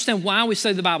 Understand why we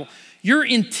study the Bible. Your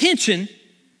intention,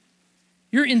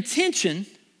 and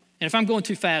if I'm going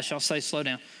too fast, I'll say slow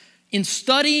down. In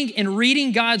studying and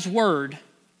reading God's word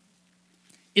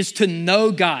is to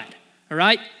know God, all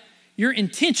right? Your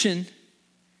intention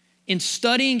in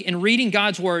studying and reading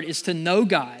God's word is to know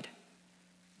God,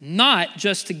 not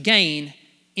just to gain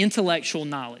intellectual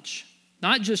knowledge.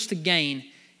 Not just to gain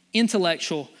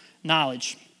intellectual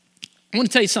knowledge. I want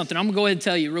to tell you something. I'm going to go ahead and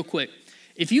tell you real quick.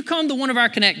 If you come to one of our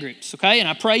Connect groups, okay, and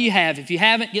I pray you have. If you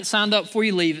haven't, get signed up before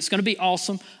you leave. It's going to be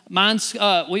awesome. Mine's,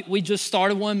 we just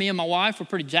started one, me and my wife. We're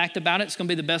pretty jacked about it. It's going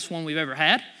to be the best one we've ever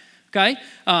had, okay?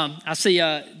 I see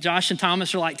Josh and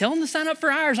Thomas are like, tell them to sign up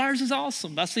for ours. Ours is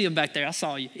awesome. I see them back there. I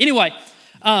saw you. Anyway,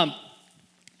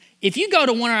 if you go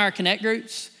to one of our Connect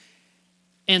groups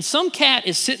and some cat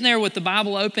is sitting there with the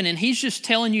Bible open and he's just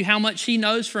telling you how much he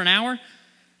knows for an hour,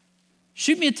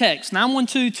 shoot me a text,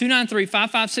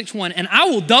 912-293-5561, and I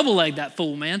will double leg that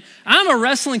fool, man. I'm a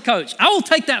wrestling coach. I will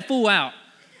take that fool out,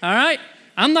 all right?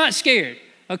 I'm not scared,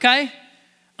 okay?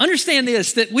 Understand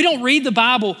this, that we don't read the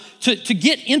Bible to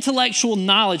get intellectual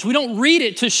knowledge. We don't read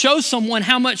it to show someone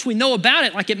how much we know about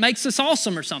it like it makes us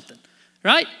awesome or something,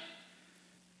 right?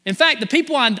 In fact, the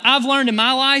people I've learned in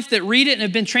my life that read it and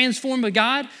have been transformed by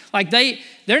God, like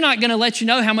they're not going to let you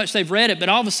know how much they've read it, but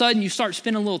all of a sudden you start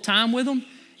spending a little time with them,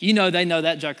 you know they know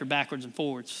that joker backwards and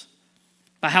forwards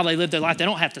by how they live their life. They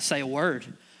don't have to say a word.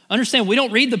 Understand, we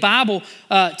don't read the Bible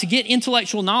to get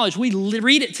intellectual knowledge. We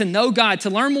read it to know God, to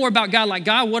learn more about God. Like,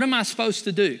 God, what am I supposed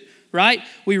to do, right?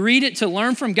 We read it to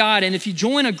learn from God. And if you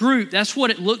join a group, that's what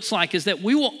it looks like, is that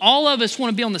all of us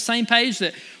want to be on the same page,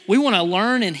 that we want to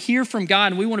learn and hear from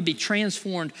God, and we want to be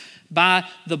transformed by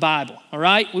the Bible, all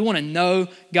right? We want to know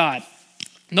God.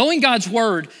 Knowing God's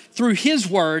word through his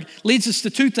word leads us to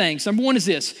 2 things. Number 1 is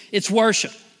this. It's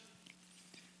worship.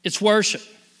 It's worship.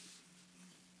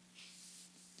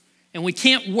 And we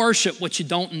can't worship what you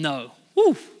don't know.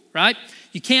 Woo, right?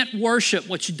 You can't worship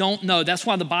what you don't know. That's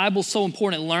why the Bible's so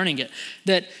important in learning it.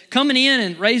 That coming in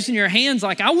and raising your hands,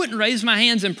 like I wouldn't raise my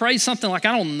hands and praise something like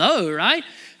I don't know, right?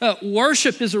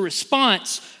 Worship is a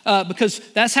response because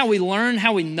that's how we learn,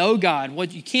 how we know God.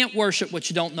 What you can't worship what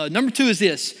you don't know. Number 2 is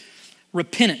this.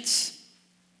 Repentance.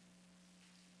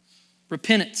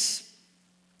 Repentance.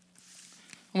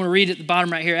 I'm going to read at the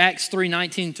bottom right here, Acts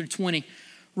 3:19-20.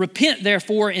 Repent,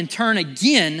 therefore, and turn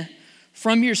again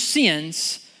from your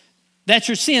sins, that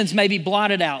your sins may be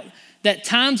blotted out, that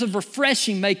times of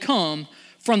refreshing may come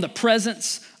from the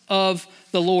presence of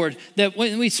the Lord. That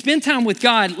when we spend time with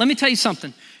God, let me tell you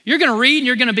something. You're going to read and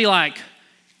you're going to be like,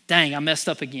 dang, I messed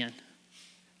up again.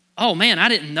 Oh man, I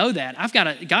didn't know that.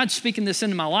 God's speaking this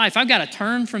into my life. I've got to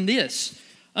turn from this.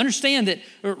 Understand that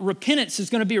repentance is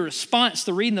going to be a response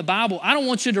to reading the Bible. I don't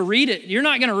want you to read it. You're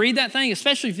not going to read that thing,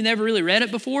 especially if you've never really read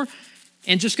it before,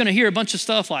 and just going to hear a bunch of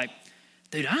stuff like,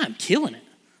 dude, I am killing it.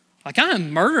 Like I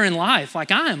am murdering life.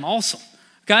 Like I am awesome,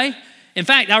 okay? In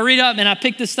fact, I read up and I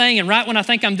pick this thing, and right when I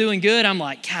think I'm doing good, I'm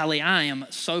like, golly, I am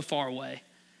so far away.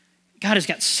 God has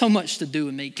got so much to do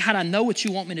with me. God, I know what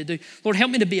you want me to do. Lord, help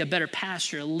me to be a better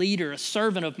pastor, a leader, a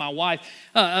servant of my wife,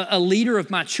 a leader of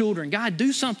my children. God,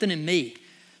 do something in me.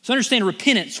 So understand,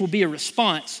 repentance will be a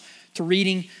response to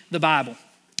reading the Bible.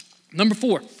 Number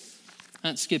 4. I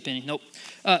didn't skip any. Nope.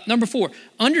 Number 4,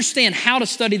 understand how to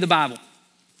study the Bible.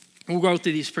 We'll go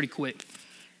through these pretty quick.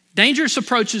 Dangerous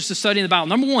approaches to studying the Bible.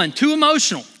 Number 1, too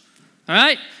emotional. All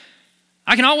right?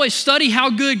 I can always study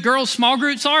how good girls' small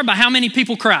groups are by how many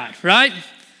people cried, right?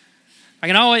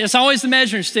 It's always the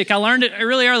measuring stick. I learned it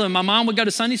really early. When my mom would go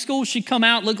to Sunday school, she'd come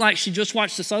out, look like she just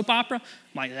watched the soap opera.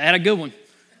 I'm like, that had a good one.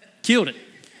 Killed it.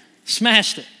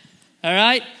 Smashed it. All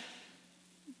right?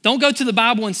 Don't go to the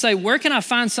Bible and say, where can I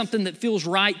find something that feels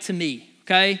right to me?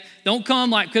 Okay? Don't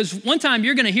come because one time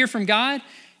you're going to hear from God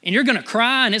and you're going to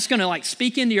cry and it's going to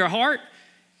speak into your heart.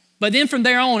 But then from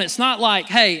there on, it's not like,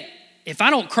 hey, if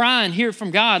I don't cry and hear from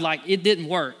God, it didn't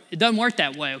work. It doesn't work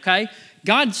that way, okay?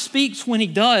 God speaks when he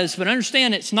does, but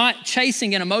understand it's not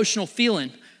chasing an emotional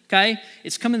feeling, okay?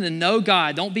 It's coming to know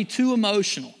God. Don't be too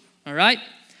emotional, all right?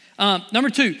 Number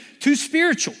 2, too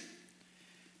spiritual.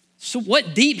 So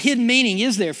what deep hidden meaning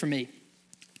is there for me?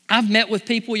 I've met with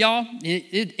people, y'all,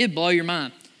 it'd blow your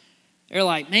mind. They're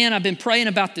like, man, I've been praying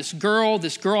about this girl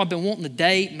I've been wanting to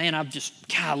date. Man,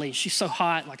 golly, she's so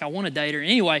hot, I want to date her.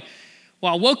 Anyway,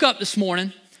 well, I woke up this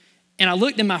morning and I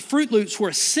looked and my Fruit Loops were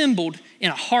assembled in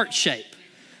a heart shape,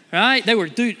 right? They were,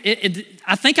 dude,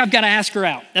 I think I've got to ask her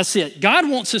out. That's it. God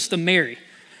wants us to marry.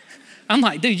 I'm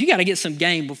like, dude, you got to get some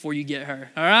game before you get her,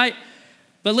 all right?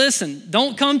 But listen,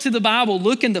 don't come to the Bible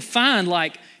looking to find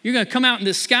like you're going to come out and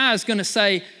the sky is going to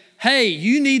say, hey,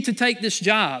 you need to take this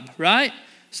job, right?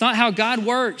 It's not how God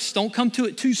works. Don't come to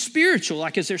it too spiritual,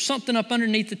 like is there something up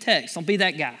underneath the text? Don't be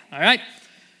that guy, all right?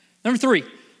 Number 3,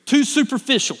 too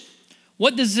superficial.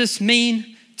 What does this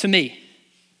mean to me?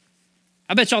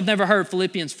 I bet y'all have never heard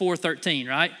Philippians 4:13,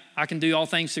 right? I can do all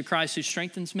things through Christ who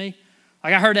strengthens me.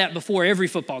 Like I heard that before every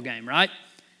football game, right?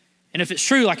 And if it's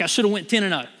true, like I should have went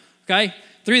 10-0, okay?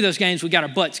 3 of those games we got our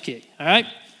butts kicked, all right?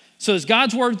 So is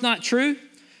God's word not true?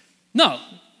 No.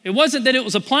 It wasn't that it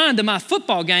was applying to my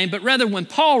football game, but rather when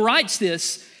Paul writes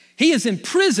this, he is in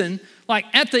prison, like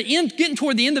at the end, getting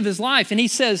toward the end of his life, and he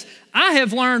says, I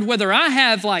have learned whether I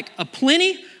have like a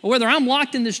plenty or whether I'm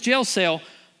locked in this jail cell,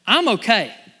 I'm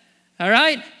okay, all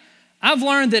right? I've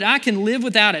learned that I can live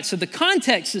without it. So the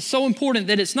context is so important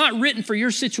that it's not written for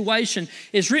your situation.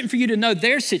 It's written for you to know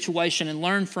their situation and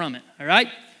learn from it, all right?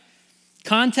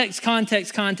 Context,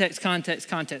 context, context, context,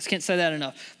 context. Can't say that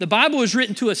enough. The Bible is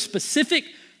written to a specific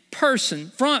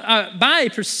person, by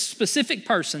a specific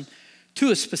person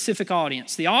to a specific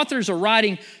audience. The authors are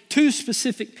writing to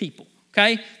specific people,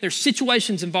 okay? There's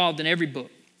situations involved in every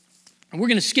book. And we're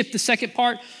going to skip the second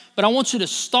part, but I want you to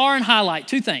star and highlight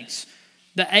 2 things.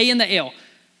 The A and the L.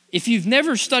 If you've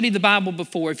never studied the Bible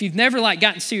before, if you've never like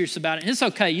gotten serious about it, and it's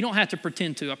okay, you don't have to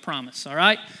pretend to, I promise, all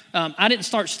right? I didn't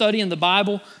start studying the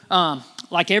Bible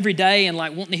like every day and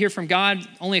like wanting to hear from God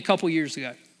only a couple years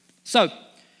ago. So,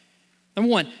 number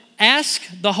 1, ask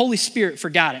the Holy Spirit for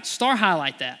guidance. Star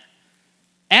highlight that.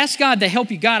 Ask God to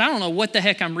help you. God, I don't know what the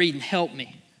heck I'm reading, help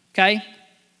me, okay?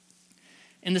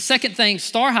 And the second thing,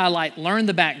 star highlight, learn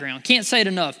the background. Can't say it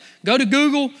enough. Go to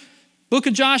Google, Book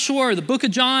of Joshua or the Book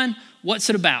of John, what's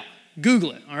it about?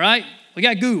 Google it, all right? We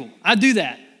got Google. I do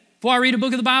that. Before I read a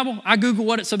book of the Bible, I Google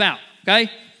what it's about, okay?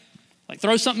 Like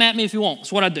throw something at me if you want.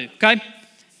 That's what I do, okay?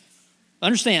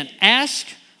 Understand, ask,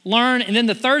 learn, and then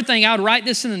the third thing, I would write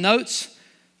this in the notes,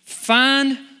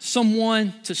 find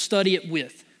someone to study it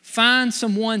with. Find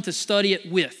someone to study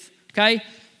it with, okay?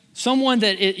 Someone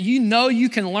that you know you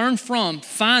can learn from,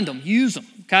 find them, use them,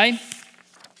 okay?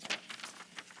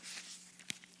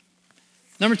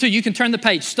 Number 2, you can turn the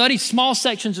page. Study small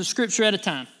sections of Scripture at a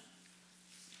time.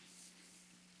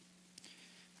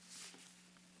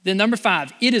 Then number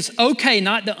 5, it is okay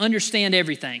not to understand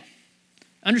everything.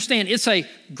 Understand, it's a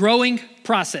growing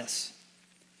process.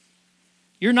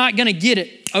 You're not going to get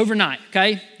it overnight,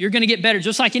 okay? You're going to get better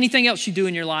just like anything else you do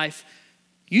in your life.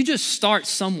 You just start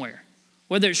somewhere.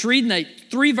 Whether it's reading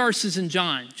 3 verses in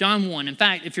John 1. In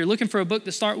fact, if you're looking for a book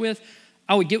to start with,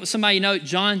 I would get with somebody you know,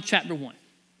 John chapter 1.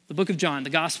 The book of John, the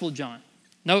Gospel of John.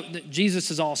 Note that Jesus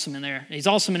is awesome in there. He's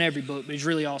awesome in every book, but he's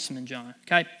really awesome in John,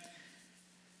 okay?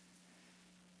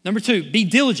 Number 2, be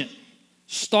diligent.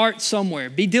 Start somewhere.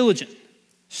 Be diligent.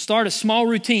 Start a small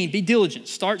routine. Be diligent.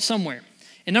 Start somewhere.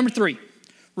 And number 3,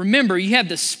 remember you have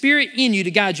the Spirit in you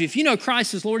to guide you. If you know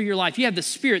Christ is Lord of your life, you have the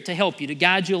Spirit to help you, to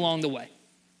guide you along the way.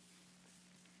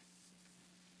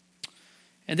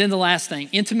 And then the last thing,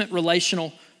 intimate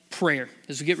relational prayer.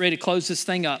 As we get ready to close this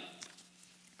thing up.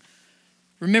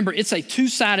 Remember, it's a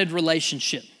 2-sided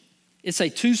relationship. It's a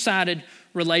 2-sided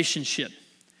relationship.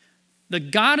 The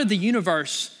God of the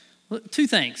universe, 2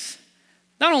 things.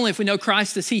 Not only if we know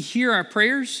Christ, does he hear our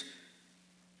prayers,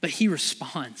 but he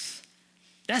responds.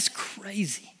 That's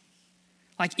crazy.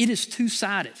 Like it is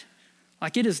 2-sided.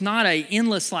 Like it is not a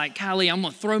endless like, golly, I'm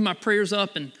going to throw my prayers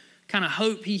up and kind of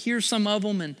hope he hears some of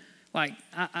them and like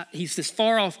he's this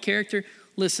far off character.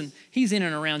 Listen, he's in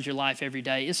and around your life every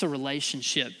day. It's a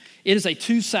relationship. It is a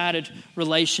 2-sided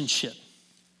relationship.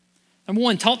 Number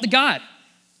 1, talk to God.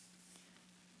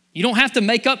 You don't have to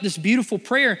make up this beautiful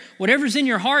prayer. Whatever's in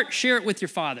your heart, share it with your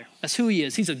Father. That's who he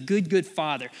is. He's a good, good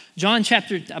Father. John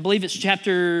I believe it's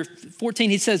chapter 14,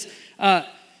 he says that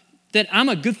I'm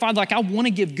a good father. Like I want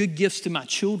to give good gifts to my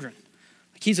children.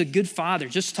 Like he's a good father.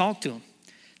 Just talk to him.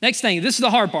 Next thing, this is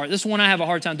the hard part. This is one I have a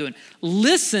hard time doing.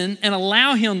 Listen and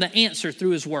allow him to answer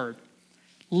through his word.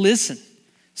 Listen.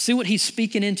 See what he's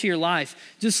speaking into your life.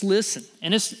 Just listen.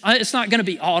 And it's not going to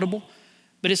be audible,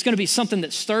 but it's going to be something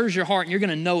that stirs your heart and you're going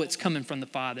to know it's coming from the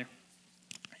Father.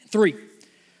 3,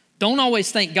 don't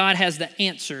always think God has the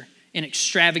answer in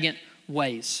extravagant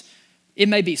ways. It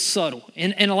may be subtle.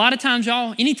 And a lot of times,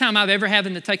 y'all, anytime I've ever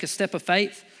having to take a step of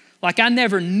faith, like I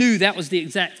never knew that was the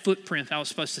exact footprint I was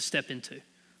supposed to step into.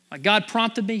 Like God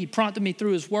prompted me. He prompted me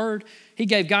through his word. He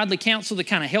gave godly counsel to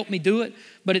kind of help me do it.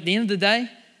 But at the end of the day,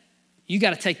 you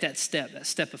got to take that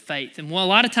step of faith. And a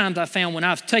lot of times I found when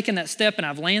I've taken that step and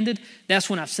I've landed, that's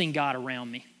when I've seen God around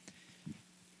me.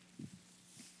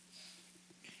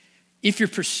 If you're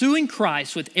pursuing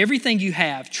Christ with everything you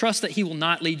have, trust that he will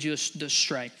not lead you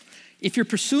astray. If you're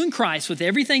pursuing Christ with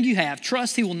everything you have,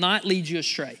 trust he will not lead you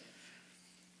astray.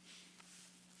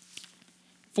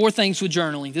 4 things with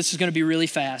journaling. This is going to be really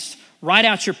fast. Write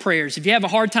out your prayers. If you have a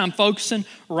hard time focusing,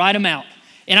 write them out.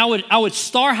 And I would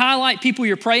star highlight people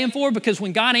you're praying for, because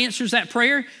when God answers that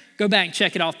prayer, go back and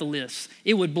check it off the list.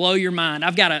 It would blow your mind.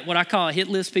 I've got what I call a hit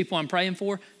list, people I'm praying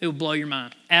for. It would blow your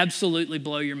mind. Absolutely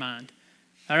blow your mind.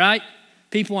 All right?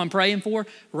 People I'm praying for,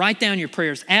 write down your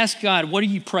prayers. Ask God, what are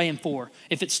you praying for?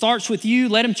 If it starts with you,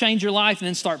 let him change your life and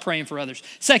then start praying for others.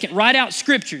 Second, write out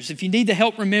scriptures if you need the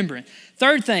help remembering.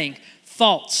 Third thing,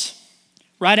 thoughts.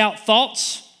 Write out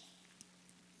thoughts.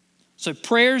 So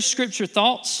prayers, scripture,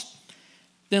 thoughts.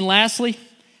 Then lastly,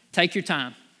 take your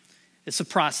time. It's a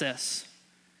process.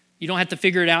 You don't have to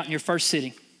figure it out in your first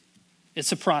sitting.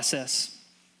 It's a process.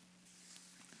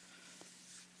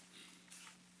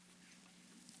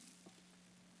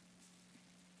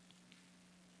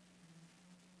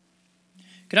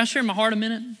 Could I share my heart a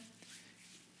minute?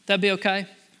 That'd be okay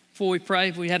before we pray,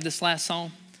 if we have this last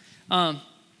song.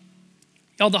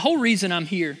 Y'all, the whole reason I'm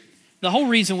here, the whole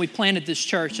reason we planted this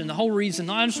church, and the whole reason,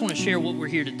 I just want to share what we're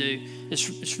here to do.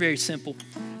 It's very simple.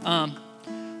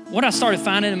 What I started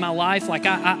finding in my life, like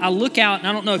I look out, and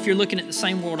I don't know if you're looking at the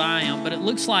same world I am, but it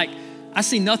looks like I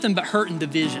see nothing but hurt and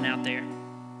division out there.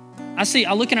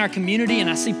 I look in our community and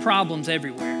I see problems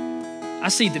everywhere. I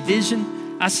see division.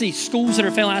 I see schools that are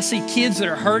failing. I see kids that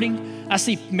are hurting. I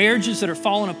see marriages that are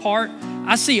falling apart.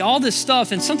 I see all this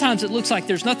stuff, and sometimes it looks like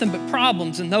there's nothing but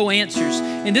problems and no answers.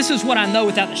 And this is what I know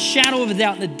without a shadow of a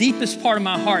doubt in the deepest part of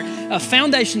my heart. A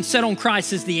foundation set on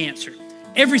Christ is the answer.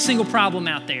 Every single problem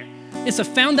out there. It's a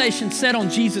foundation set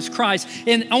on Jesus Christ.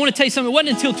 And I want to tell you something. It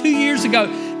wasn't until 2 years ago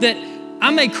that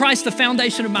I made Christ the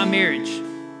foundation of my marriage,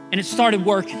 and it started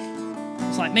working.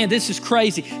 It's like, man, this is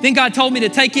crazy. Then God told me to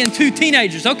take in 2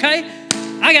 teenagers. Okay,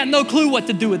 I got no clue what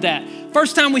to do with that.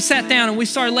 First time we sat down and we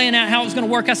started laying out how it was going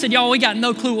to work, I said, y'all, we got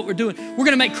no clue what we're doing. We're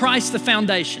going to make Christ the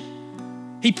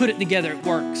foundation. He put it together. It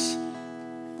works.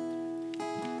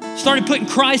 Started putting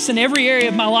Christ in every area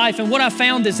of my life, and what I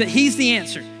found is that he's the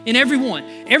answer in every one.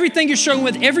 Everything you're struggling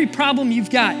with, every problem you've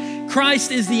got,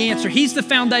 Christ is the answer. He's the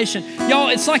foundation. Y'all,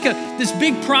 it's like this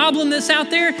big problem that's out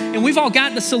there, and we've all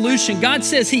got the solution. God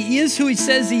says he is who he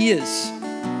says he is.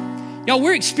 Y'all,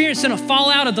 we're experiencing a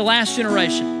fallout of the last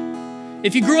generation.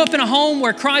 If you grew up in a home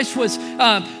where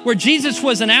where Jesus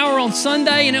was an hour on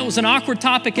Sunday and it was an awkward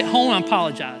topic at home, I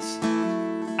apologize.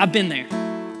 I've been there.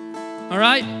 All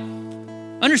right?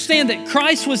 Understand that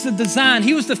Christ was the design.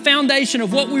 He was the foundation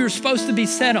of what we were supposed to be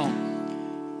set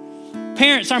on.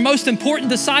 Parents, our most important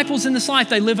disciples in this life,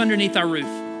 they live underneath our roof.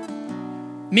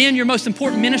 Men, your most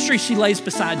important ministry, she lays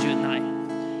beside you at night.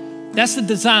 That's the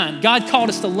design. God called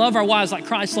us to love our wives like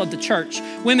Christ loved the church.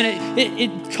 Women,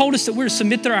 it told us that we're to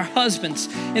submit to our husbands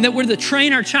and that we're to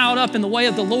train our child up in the way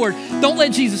of the Lord. Don't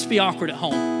let Jesus be awkward at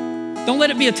home. Don't let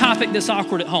it be a topic that's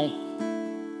awkward at home.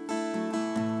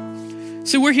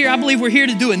 So I believe we're here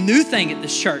to do a new thing at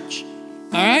this church,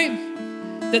 all right?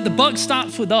 That the buck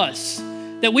stops with us.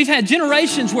 That we've had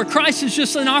generations where Christ is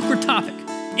just an awkward topic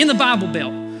in the Bible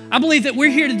Belt. I believe that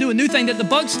we're here to do a new thing, that the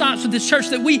buck stops with this church,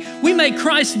 that we make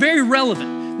Christ very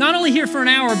relevant, not only here for an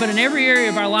hour, but in every area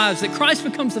of our lives, that Christ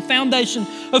becomes the foundation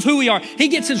of who we are. He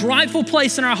gets his rightful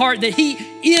place in our heart, that he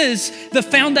is the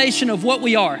foundation of what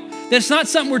we are. That it's not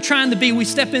something we're trying to be. We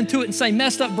step into it and say,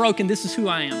 messed up, broken, this is who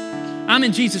I am. I'm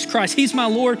in Jesus Christ. He's my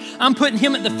Lord. I'm putting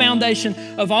him at the foundation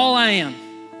of all I am.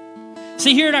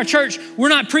 See, here at our church, we're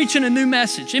not preaching a new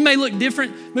message. It may look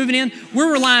different moving in.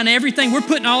 We're relying on everything. We're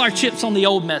putting all our chips on the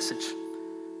old message.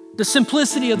 The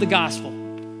simplicity of the gospel.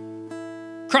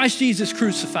 Christ Jesus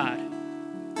crucified.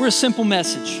 We're a simple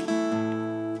message.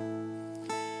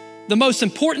 The most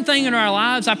important thing in our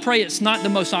lives, I pray it's not the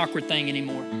most awkward thing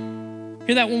anymore.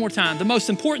 Hear that one more time. The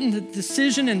most important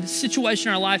decision and situation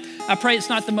in our life, I pray it's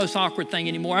not the most awkward thing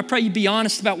anymore. I pray you be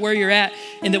honest about where you're at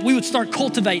and that we would start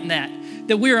cultivating that.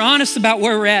 That we are honest about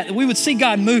where we're at, that we would see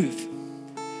God move.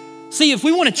 See, if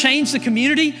we want to change the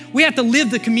community, we have to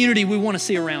live the community we want to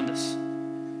see around us.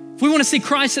 If we want to see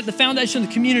Christ at the foundation of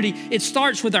the community, it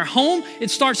starts with our home,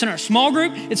 it starts in our small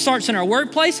group, it starts in our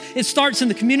workplace, it starts in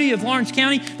the community of Lawrence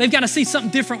County. They've got to see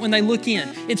something different when they look in.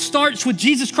 It starts with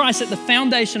Jesus Christ at the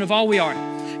foundation of all we are.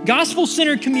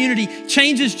 Gospel-centered community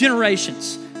changes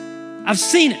generations. I've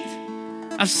seen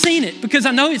it. I've seen it because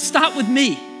I know it stopped with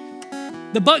me.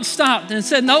 The buck stopped and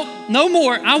said, no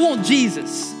more. I want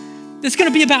Jesus. It's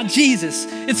going to be about Jesus.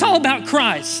 It's all about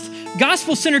Christ.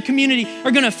 Gospel-centered community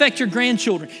are going to affect your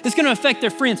grandchildren. It's going to affect their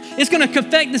friends. It's going to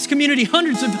affect this community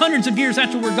hundreds of years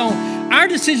after we're gone. Our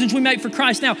decisions we make for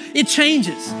Christ now, it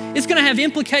changes. It's going to have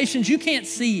implications you can't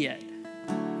see yet.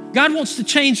 God wants to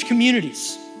change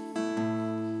communities.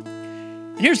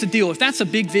 And here's the deal. If that's a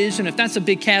big vision, if that's a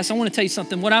big cast, I want to tell you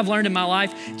something. What I've learned in my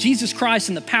life, Jesus Christ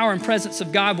and the power and presence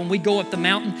of God, when we go up the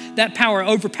mountain, that power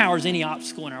overpowers any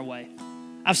obstacle in our way.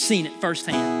 I've seen it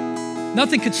firsthand.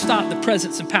 Nothing could stop the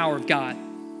presence and power of God.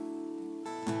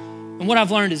 And what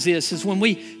I've learned is this, is when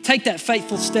we take that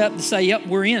faithful step to say, yep,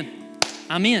 we're in,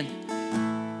 I'm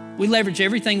in, we leverage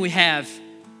everything we have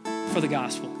for the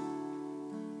gospel.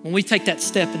 When we take that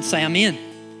step and say, I'm in,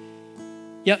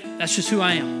 yep, that's just who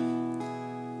I am.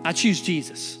 I choose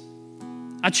Jesus.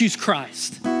 I choose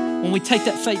Christ. When we take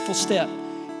that faithful step,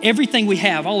 everything we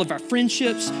have, all of our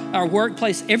friendships, our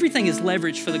workplace, everything is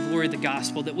leveraged for the glory of the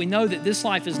gospel, that we know that this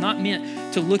life is not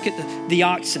meant to look at the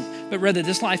oxen, but rather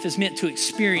this life is meant to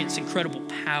experience incredible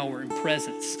power and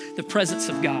presence, the presence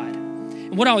of God.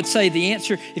 And what I would say, the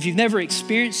answer, if you've never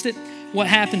experienced it, what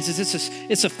happens is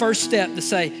it's a first step to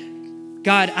say,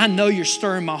 God, I know you're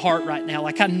stirring my heart right now.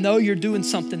 Like I know you're doing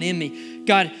something in me.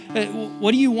 God,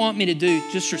 what do you want me to do?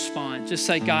 Just respond. Just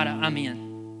say, God, I'm in.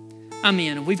 I'm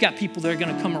in. And we've got people that are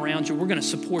going to come around you. We're going to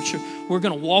support you. We're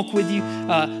going to walk with you.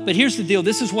 But here's the deal.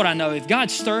 This is what I know. If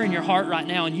God's stirring your heart right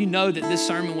now and you know that this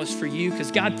sermon was for you because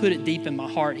God put it deep in my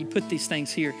heart. He put these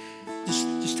things here.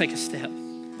 Just take a step.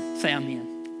 Say, I'm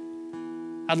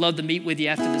in. I'd love to meet with you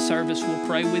after the service. We'll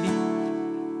pray with you.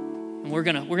 And we're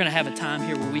gonna have a time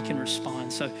here where we can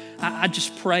respond. So I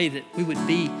just pray that we would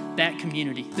be that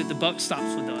community, that the buck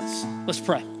stops with us. Let's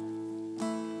pray.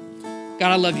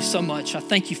 God, I love you so much. I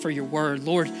thank you for your word.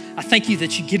 Lord, I thank you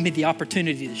that you give me the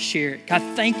opportunity to share it. God,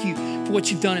 thank you for what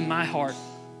you've done in my heart.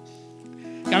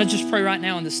 God, I just pray right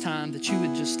now in this time that you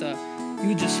would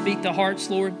just speak to hearts,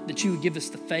 Lord, that you would give us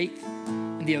the faith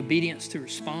and the obedience to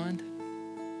respond.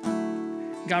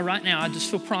 God, right now, I just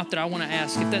feel prompted. I want to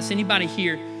ask if that's anybody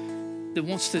here that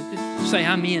wants to say,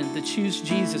 I'm in, to choose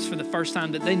Jesus for the first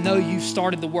time, that they know you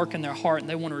started the work in their heart and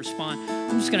they want to respond.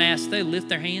 I'm just going to ask if they lift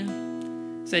their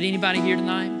hand. Is that anybody here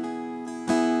tonight?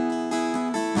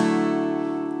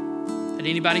 Is that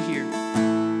anybody here?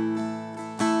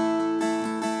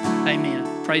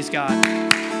 Amen. Praise God.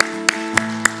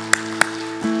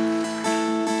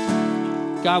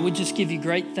 God, we just give you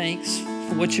great thanks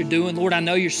for what you're doing. Lord, I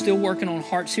know you're still working on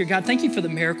hearts here. God, thank you for the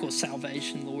miracle of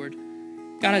salvation, Lord.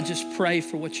 God, I just pray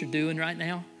for what you're doing right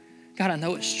now. God, I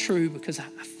know it's true because I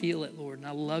feel it, Lord, and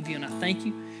I love you and I thank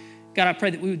you. God, I pray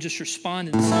that we would just respond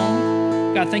in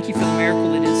song. God, thank you for the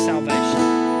miracle that is salvation.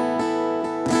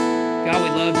 God, we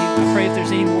love you. I pray if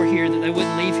there's any more here that they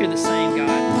wouldn't leave here the same,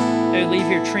 God. They would leave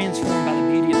here transformed by the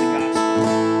beauty of the gospel.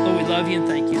 Lord, we love you and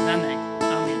thank you in thy name.